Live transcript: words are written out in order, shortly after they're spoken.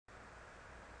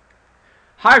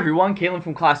Hi everyone, Caitlin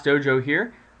from ClassDojo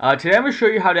here. Today I'm going to show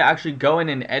you how to actually go in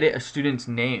and edit a student's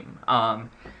name.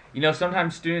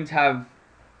 Sometimes students have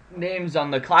names on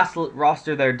the class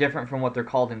roster that are different from what they're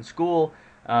called in school.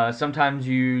 Sometimes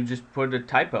you just put a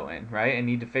typo in, right, and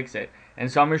need to fix it.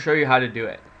 And so I'm going to show you how to do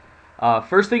it.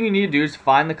 First thing you need to do is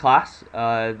find the class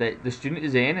that the student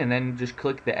is in, and then just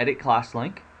click the edit class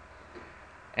link.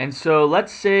 And so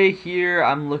let's say here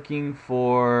I'm looking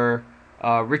for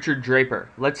Richard Draper.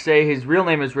 Let's say his real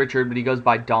name is Richard, but he goes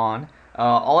by Don.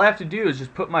 All I have to do is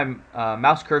just put my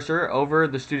mouse cursor over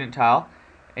the student tile,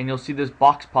 and you'll see this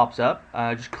box pops up.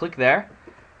 Just click there,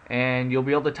 and you'll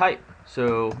be able to type.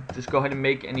 So just go ahead and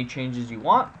make any changes you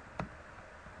want.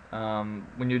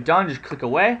 When you're done, just click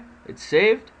away. It's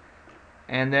saved.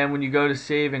 And then when you go to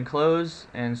save and close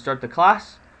and start the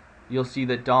class, you'll see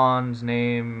that Don's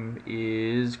name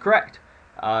is correct.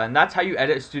 And that's how you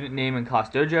edit a student name in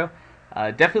ClassDojo.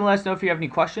 Definitely let us know if you have any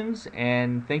questions,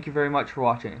 and thank you very much for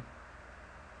watching.